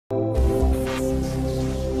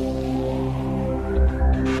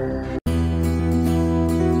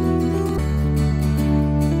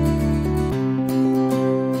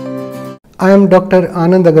I am Dr.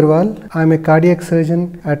 Anand Agarwal. I am a cardiac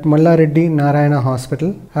surgeon at Malla Reddy Narayana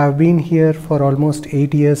Hospital. I have been here for almost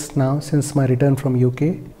 8 years now since my return from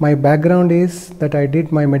UK. My background is that I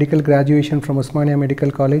did my medical graduation from Osmania Medical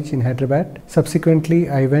College in Hyderabad. Subsequently,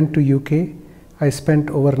 I went to UK. I spent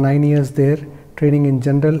over 9 years there training in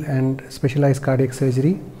general and specialized cardiac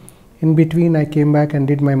surgery. In between, I came back and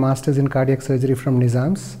did my masters in cardiac surgery from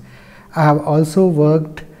Nizams. I have also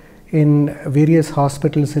worked in various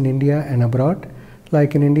hospitals in India and abroad.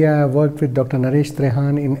 Like in India, I have worked with Dr. Naresh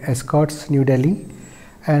Trehan in Escorts, New Delhi,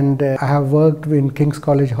 and I have worked in King's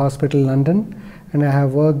College Hospital, London, and I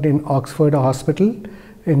have worked in Oxford Hospital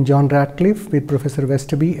in John Radcliffe with Professor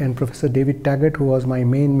Westerby and Professor David Taggart, who was my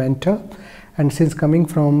main mentor. And since coming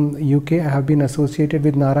from UK, I have been associated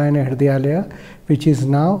with Narayana Hridayalaya, which is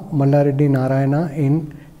now Malla Reddy Narayana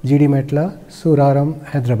in GD Metla, Suraram,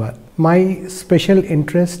 Hyderabad. My special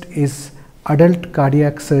interest is adult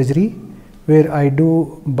cardiac surgery, where I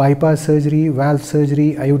do bypass surgery, valve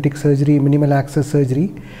surgery, aortic surgery, minimal access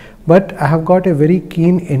surgery. But I have got a very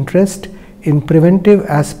keen interest in preventive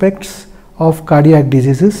aspects of cardiac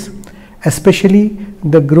diseases, especially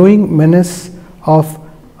the growing menace of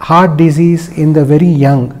heart disease in the very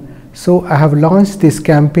young. So I have launched this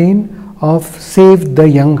campaign of Save the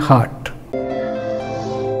Young Heart.